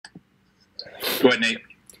Go ahead, Nate.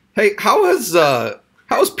 Hey, how has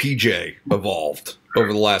PJ evolved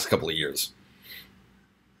over the last couple of years?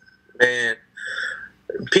 Man,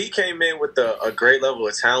 P came in with a great level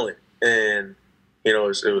of talent, and it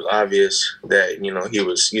was obvious that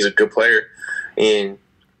he's a good player,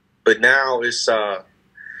 but now it's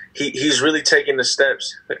he's really taking the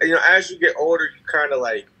steps. As you get older, you kind of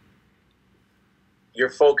like your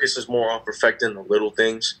focus is more on perfecting the little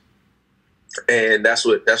things, and that's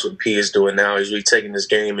what P is doing now. He's really taking this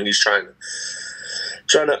game and he's trying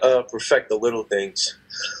to perfect the little things,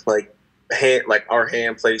 like our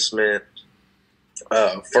hand placement,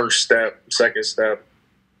 first step, second step,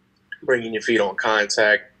 bringing your feet on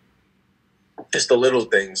contact, just the little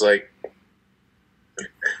things. Like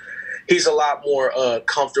he's a lot more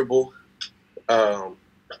comfortable on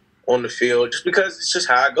the field, just because it's just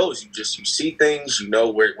how it goes. You see things,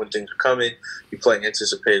 when things are coming. You play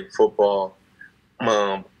anticipated football.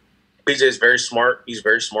 PJ is very smart. He's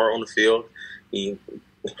very smart on the field. He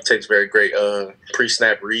takes very great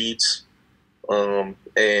pre-snap reads,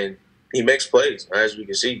 and he makes plays, as we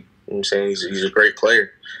can see. You know what I'm saying? He's a great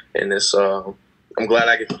player, and this I'm glad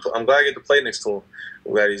I get to play next to him.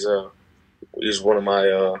 I'm glad he's one of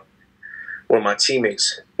my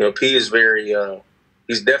teammates. P is very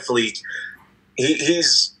he's definitely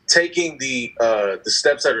he's taking the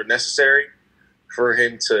steps that are necessary for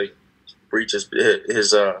him to reach his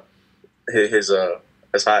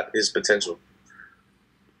potential.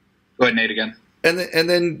 Go ahead, Nate, again. And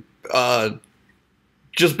then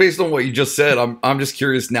just based on what you just said, I'm just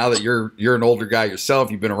curious, now that you're an older guy yourself,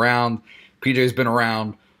 you've been around, PJ's been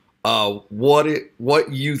around, what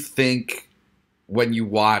you think when you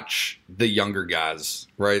watch the younger guys,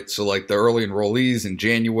 right? So like the early enrollees in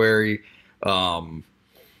January, and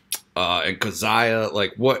Keziah,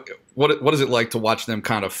 like what is it like to watch them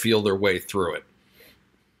kind of feel their way through it?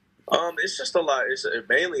 It's just a lot. It's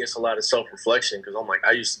a lot of self-reflection, because I'm like,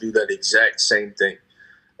 I used to do that exact same thing.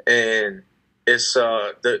 And it's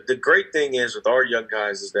the great thing is with our young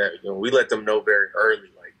guys is that we let them know very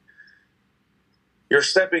early, like, you're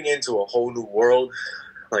stepping into a whole new world.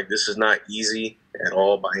 Like, this is not easy at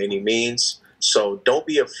all by any means. So don't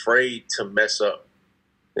be afraid to mess up.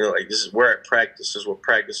 Like, we're at practice. This is what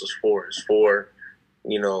practice is for. It's for,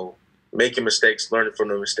 making mistakes, learning from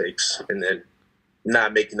the mistakes, and then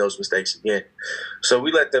not making those mistakes again. So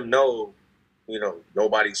we let them know,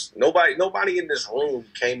 nobody in this room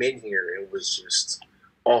came in here and was just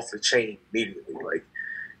off the chain immediately. Like,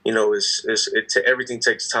 everything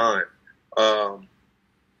takes time.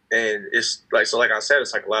 And it's like, so like I said,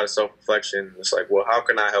 it's like a lot of self-reflection. It's like, well, how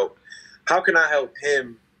can I help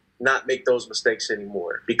him not make those mistakes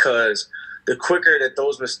anymore? Because the quicker that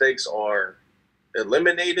those mistakes are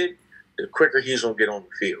eliminated, the quicker he's going to get on the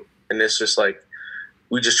field. And it's just like,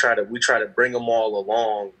 we try to bring them all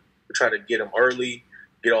along. We try to get them early,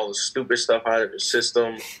 get all the stupid stuff out of the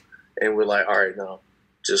system. And we're like, all right, now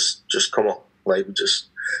just come on. Like, just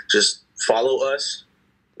follow us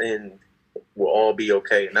and we'll all be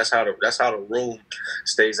okay. And that's how the room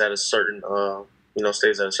stays at a certain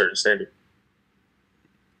standard.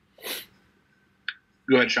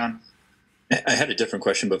 Go ahead, Sean. I had a different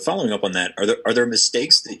question, but following up on that, are there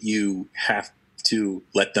mistakes that you have to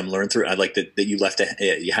let them learn through? I like that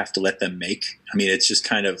you have to let them make. I mean, it's just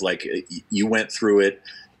kind of like you went through it.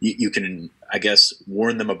 You can, I guess,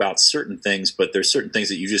 warn them about certain things, but there's certain things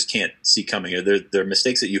that you just can't see coming. Are there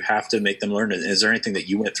mistakes that you have to make them learn? Is there anything that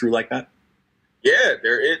you went through like that? Yeah,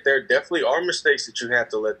 there definitely are mistakes that you have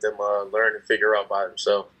to let them learn and figure out by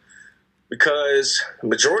themselves. Because the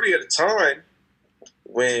majority of the time,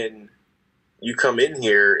 when you come in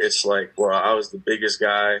here, it's like, well, I was the biggest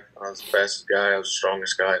guy, I was the fastest guy, I was the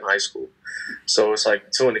strongest guy in high school. So it's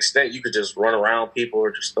like, to an extent, you could just run around people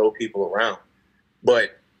or just throw people around.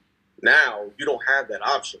 But now you don't have that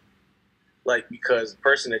option. Like, because the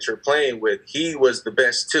person that you're playing with, he was the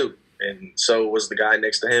best too. And so was the guy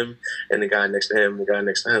next to him, and the guy next to him, and the guy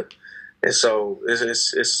next to him. And so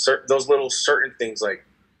it's those little certain things, like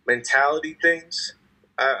mentality things,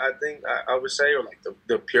 I think I would say, or like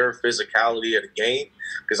the pure physicality of the game.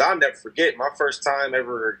 Because I'll never forget my first time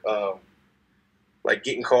ever like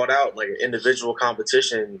getting called out, like an individual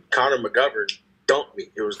competition. Connor McGovern dumped me.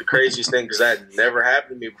 It was the craziest thing, because that had never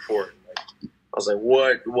happened to me before. Like, I was like,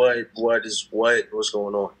 what's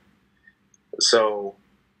going on? So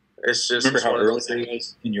it's just, remember how early that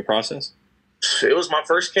was in your process? It was my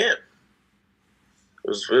first camp. It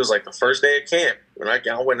was like the first day of camp. When I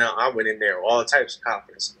went in there with all types of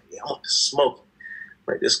confidence. I'm like, yeah, I'm smoking.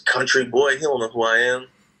 Like, this country boy, he don't know who I am.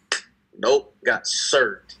 Nope, got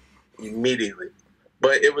served immediately.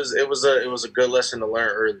 But it was a good lesson to learn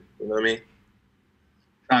early. You know what I mean?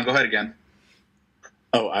 Go ahead again.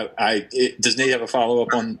 Oh, does Nate have a follow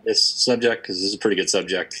up on this subject? Because this is a pretty good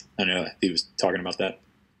subject. I know he was talking about that.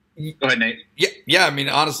 Go ahead, Nate. Yeah. I mean,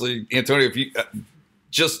 honestly, Antonio, if you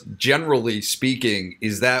just generally speaking,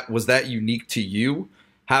 was that unique to you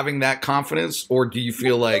having that confidence, or do you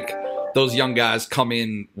feel like those young guys come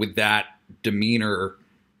in with that demeanor?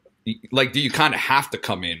 Like, do you kind of have to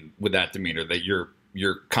come in with that demeanor that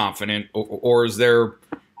you're confident, or is there,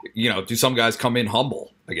 do some guys come in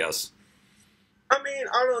humble, I guess? I mean,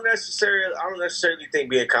 I don't necessarily think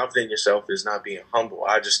being confident in yourself is not being humble.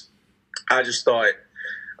 I just thought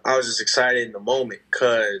I was just excited in the moment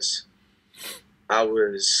because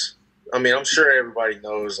I'm sure everybody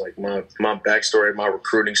knows like my backstory, my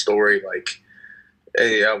recruiting story. Like,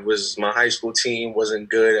 hey, my high school team wasn't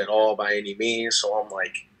good at all by any means. So I'm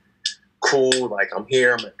like, cool. Like, I'm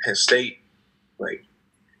here. I'm at Penn State, like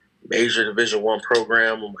major Division I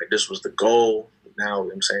program. I'm like, this was the goal. Now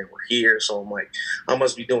I'm saying we're here. So I'm like, I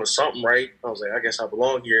must be doing something right. I was like, I guess I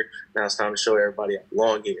belong here. Now it's time to show everybody I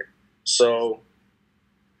belong here. So,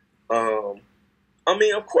 of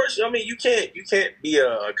course, you can't be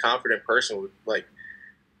a confident person with, like,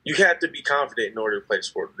 you have to be confident in order to play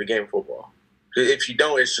the game of football. If you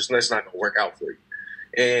don't, it's not going to work out for you.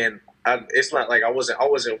 And it's not like I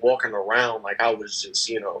wasn't walking around like I was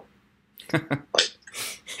just, like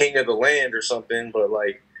king of the land or something. But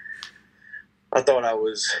like, I thought I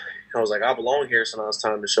was like, I belong here. So now it's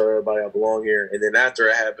time to show everybody I belong here. And then after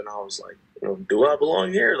it happened, I was like, do I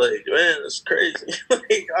belong here? Like, man, that's crazy.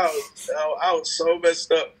 Like, I was so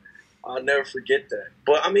messed up. I'll never forget that.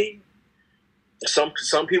 But I mean, some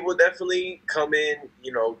people definitely come in,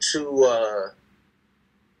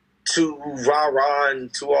 too rah-rah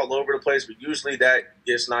and too all over the place, but usually that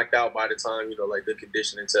gets knocked out by the time, like the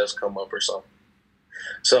conditioning tests come up or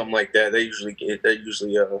something like that. They usually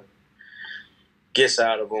gets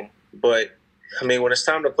out of them. But I mean, when it's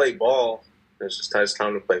time to play ball, it's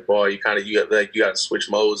time to play ball. You got to switch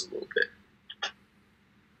modes a little bit.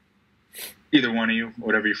 Either one of you,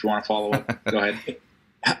 whatever, if you want to follow up, go ahead.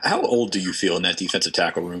 How old do you feel in that defensive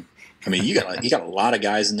tackle room? I mean, you got a lot of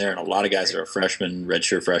guys in there, and a lot of guys that are freshmen,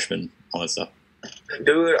 redshirt freshmen, all that stuff.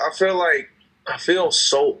 Dude, I feel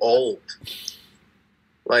so old.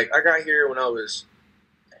 Like, I got here when I was.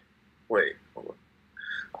 Wait, hold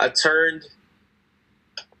on.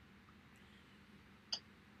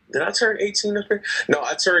 Did I turn 18 up here? No,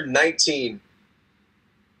 I turned 19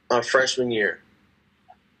 my freshman year,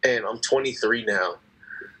 and I'm 23 now.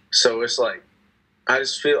 So it's like, I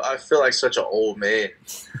feel like such an old man.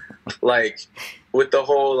 Like, with the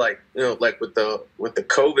whole, like, like with the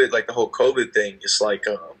COVID, like the whole COVID thing, it's like,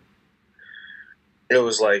 it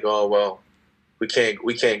was like, oh, well, we can't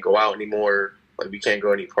go out anymore. Like, we can't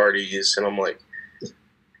go any parties. And I'm like,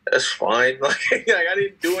 that's fine. Like I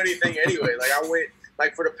didn't do anything anyway. Like, I went,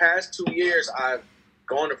 like, for the past 2 years, I've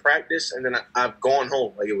gone to practice and then I've gone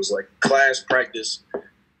home. Like, it was like class, practice,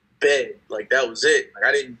 bed. Like, that was it. Like,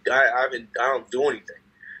 I don't do anything.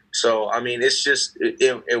 So, I mean, it's just,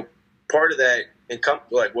 part of that, and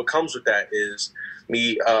like, what comes with that is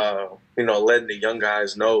me, letting the young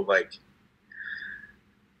guys know, like,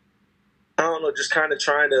 I don't know, just kind of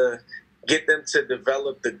trying to get them to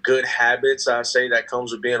develop the good habits, I say, that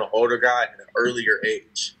comes with being an older guy at an earlier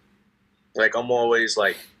age. Like, I'm always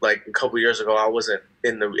like a couple years ago, I wasn't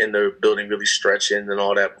in the building really stretching and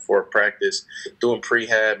all that before practice, doing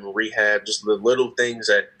prehab and rehab, just the little things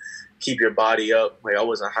that keep your body up. Like, I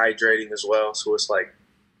wasn't hydrating as well, so it's like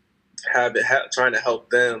trying to help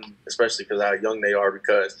them, especially because how young they are,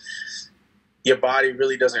 because your body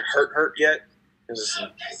really doesn't hurt yet.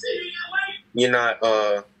 You're not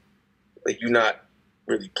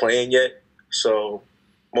really playing yet. So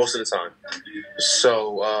most of the time.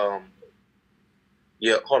 So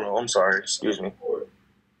yeah. Hold on. I'm sorry. Excuse me.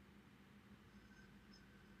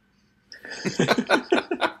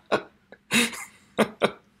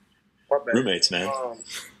 Roommates, man.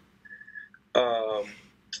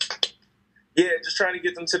 Yeah, just trying to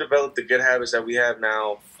get them to develop the good habits that we have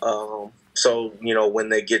now. So, when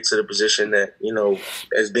they get to the position that,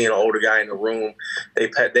 as being an older guy in the room, they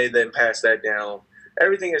then pass that down.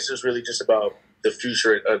 Everything is just really just about the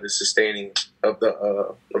future of the sustaining of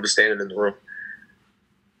the standard in the room.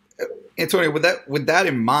 Antonio, with that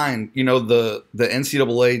in mind, the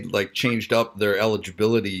NCAA like changed up their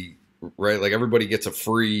eligibility, right? Like, everybody gets a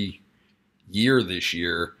free year this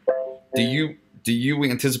year. Do you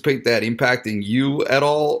anticipate that impacting you at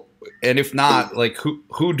all? And if not, like,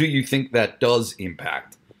 who do you think that does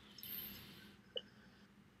impact?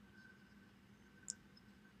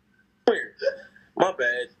 My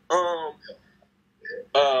bad.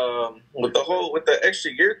 with the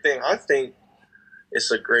extra year thing, I think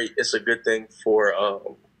it's a good thing for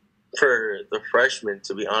the freshmen,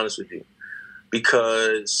 to be honest with you,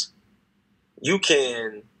 because you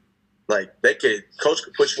can, like, coach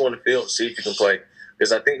could put you on the field and see if you can play,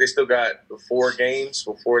 because I think they still got 4 games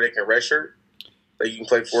before they can redshirt. Like, you can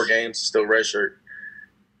play 4 games and still redshirt,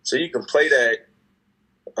 so you can play that.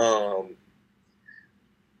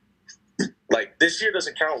 Like, this year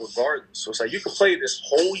doesn't count regardless. So it's like you can play this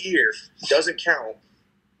whole year, doesn't count,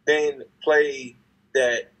 then play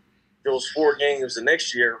those 4 games the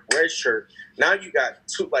next year, redshirt. Now you got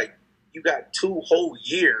 2 whole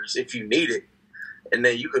years if you need it, and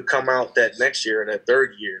then you could come out that next year, that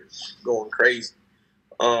third year, going crazy.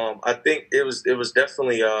 I think it was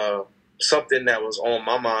definitely something that was on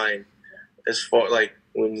my mind as far, like,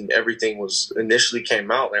 when everything was initially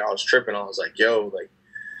came out. Like, I was tripping. I was like, yo, like,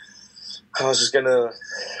 I was just gonna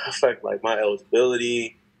affect, like, my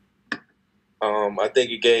eligibility. I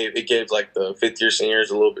think it gave like the 5th-year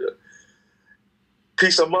seniors a little bit of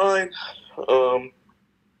peace of mind.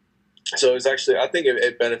 So it's actually, I think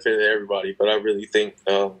it benefited everybody, but I really think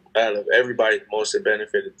out of everybody, the most it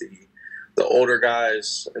benefited the older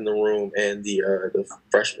guys in the room and the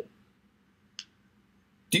freshmen.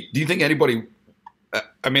 Do you think anybody?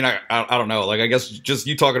 I mean, I don't know. Like, I guess just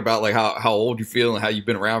you talking about, like, how old you feel and how you've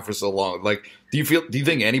been around for so long. Like, do you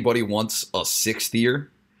think anybody wants a 6th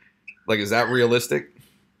year? Like, is that realistic?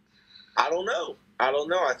 I don't know.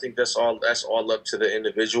 I think that's all up to the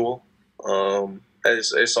individual.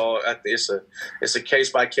 It's a case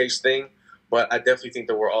by case thing. But I definitely think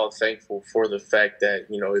that we're all thankful for the fact that,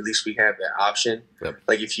 you know, at least we have that option. Yep.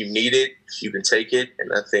 Like, if you need it, you can take it.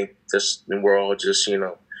 And I think we're all just, you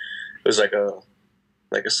know, it was like a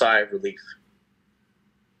sigh of relief.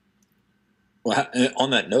 Well, on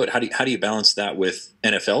that note, how do you balance that with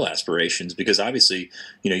NFL aspirations? Because obviously,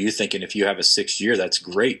 you know, you're thinking if you have a 6th year, that's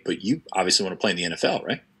great, but you obviously want to play in the NFL,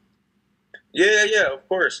 right? Yeah, of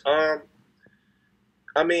course. I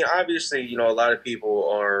mean, obviously, you know, a lot of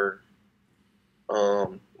people are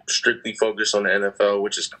strictly focused on the NFL,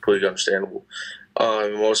 which is completely understandable.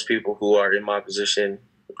 Most people who are in my position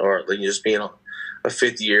are, like, just being a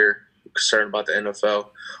 5th year concerned about the NFL,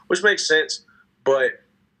 which makes sense. But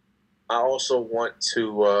I also want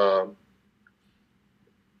to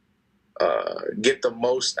get the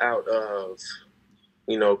most out of,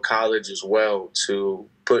 you know, college as well, to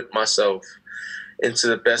put myself into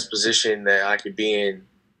the best position that I could be in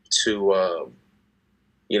to,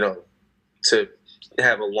 you know, to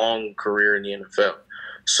have a long career in the NFL.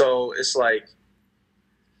 So it's like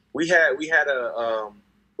we had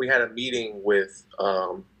a meeting with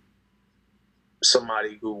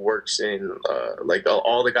somebody who works in like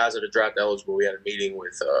all the guys that are draft eligible. We had a meeting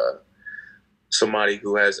with somebody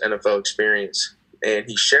who has NFL experience, and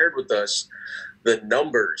he shared with us the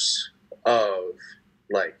numbers of,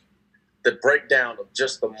 like, the breakdown of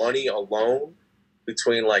just the money alone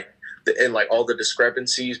between, like, all the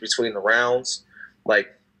discrepancies between the rounds. Like,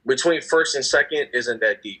 between first and second isn't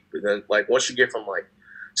that deep. But then, like, once you get from, like,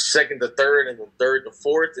 second to third and then third to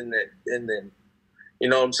fourth, and then you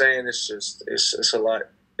know what I'm saying? It's a lot.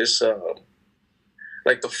 It's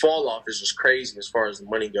like, the fall off is just crazy as far as the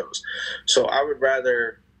money goes. So I would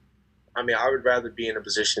rather be in a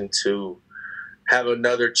position to have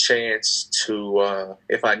another chance to,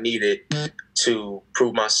 if I need it, to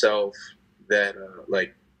prove myself that,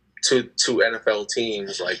 like, to NFL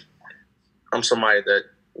teams, like, I'm somebody that,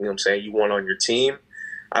 you know what I'm saying, you want on your team.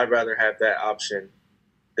 I'd rather have that option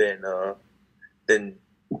than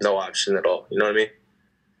no option at all. You know what I mean?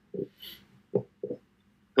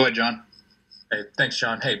 Go ahead, John. Hey, thanks,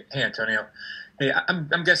 John. Hey, Antonio. Hey,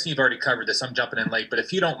 I'm guessing you've already covered this. I'm jumping in late, but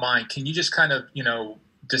if you don't mind, can you just kind of, you know,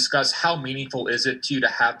 discuss how meaningful is it to you to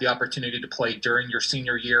have the opportunity to play during your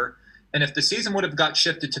senior year? And if the season would have got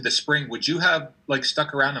shifted to the spring, would you have, like,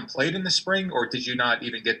 stuck around and played in the spring, or did you not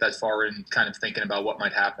even get that far in kind of thinking about what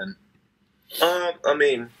might happen? I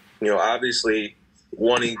mean, you know, obviously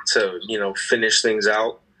wanting to, you know, finish things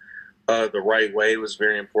out the right way was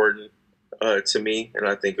very important to me, and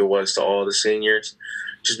I think it was to all the seniors,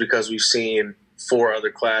 just because we've seen 4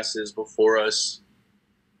 other classes before us,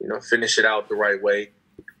 you know, finish it out the right way.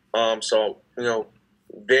 So, you know,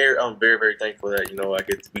 I'm very, very thankful that, you know,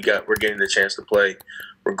 we're getting the chance to play,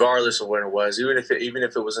 regardless of when it was. Even if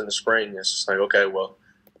it was in the spring, it's just like, okay, well,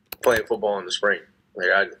 playing football in the spring.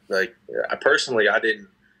 I personally didn't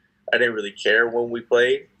really care when we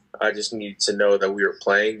played. I just needed to know that we were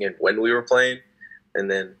playing and when we were playing,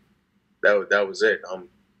 and then that was it.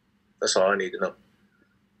 That's all I need to know.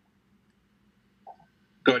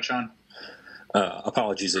 Go ahead, Sean.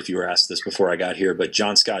 apologies if you were asked this before I got here, but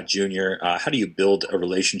John Scott Jr., how do you build a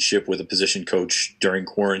relationship with a position coach during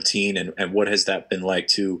quarantine, and what has that been like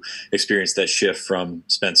to experience that shift from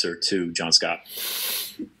Spencer to John Scott?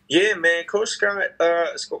 Yeah, man, Coach Scott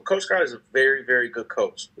is a very, very good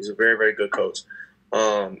coach. He's a very, very good coach.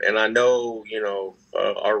 And I know,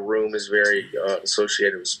 our room is very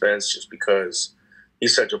associated with Spence just because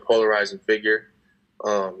he's such a polarizing figure.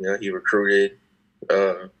 He recruited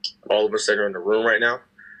all of us that are in the room right now.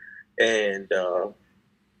 And,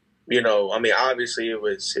 obviously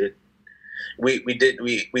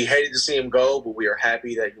we hated to see him go, but we are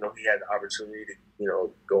happy that, he had the opportunity to,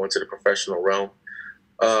 go into the professional realm.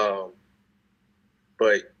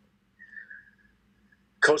 But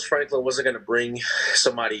Coach Franklin wasn't going to bring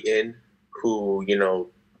somebody in who,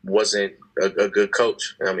 wasn't a good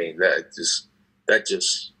coach. I mean, that's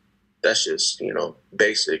just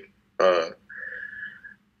basic. But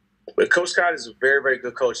Coach Scott is a very, very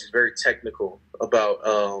good coach. He's very technical about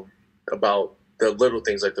the little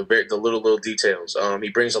things, like the little details. He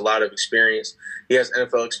brings a lot of experience. He has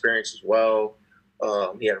NFL experience as well.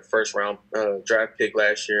 He had a first-round draft pick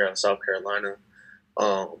last year out of South Carolina.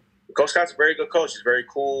 Coach Scott's a very good coach. He's very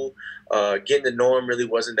cool. Getting to know him really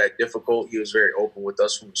wasn't that difficult. He was very open with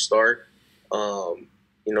us from the start.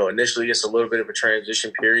 Initially it's a little bit of a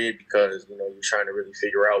transition period because, you're trying to really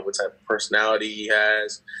figure out what type of personality he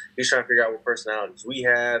has. He's trying to figure out what personalities we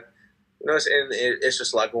have. And it's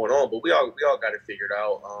just a lot going on, but we all got it figured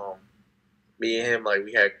out. Me and him, like,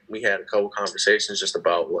 we had a couple conversations just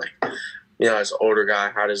about, like, as an older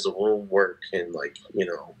guy, how does the room work? And, like,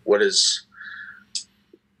 what is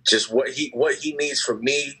just what he needs from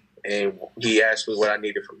me, and he asked me what I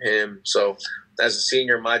needed from him. So as a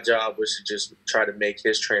senior, my job was to just try to make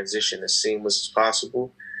his transition as seamless as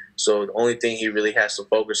possible. So the only thing he really has to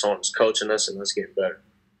focus on is coaching us and us getting better.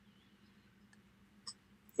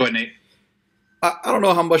 Go ahead, Nate. I don't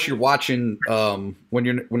know how much you're watching when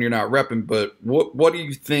you're not repping, but what do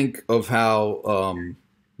you think of how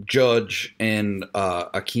Judge and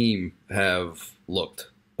Akeem have looked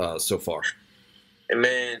so far? And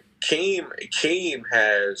man, Keem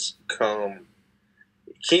has come.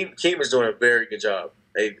 Keem is doing a very good job,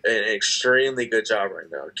 an extremely good job right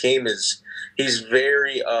now. He's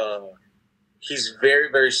very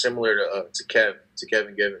very similar to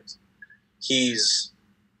Kevin Givens. He's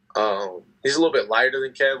a little bit lighter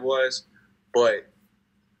than Kev was, but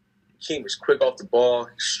Keem is quick off the ball.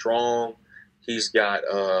 He's strong. He's got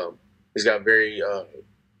very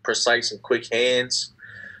precise and quick hands.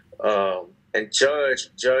 And Judge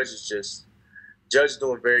is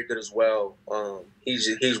doing very good as well. He's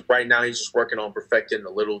right now he's just working on perfecting the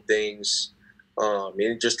little things,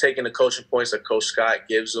 and just taking the coaching points that Coach Scott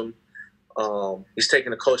gives him. He's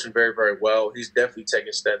taking the coaching very, very well. He's definitely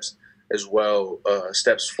taking steps as well,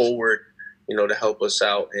 steps forward, to help us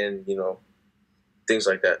out and things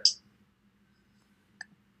like that.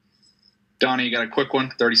 Donnie, you got a quick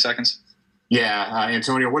one, 30 seconds. Yeah,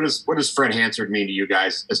 Antonio, what does Fred Hansard mean to you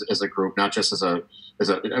guys as a group, not just as a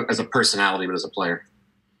personality, but as a player?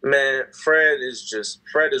 Man, Fred is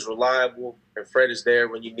reliable, and Fred is there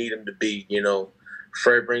when you need him to be.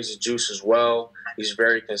 Fred brings the juice as well. He's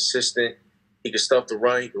very consistent. He can stuff the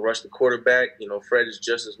run. He can rush the quarterback. Fred is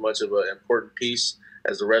just as much of an important piece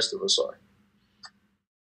as the rest of us are.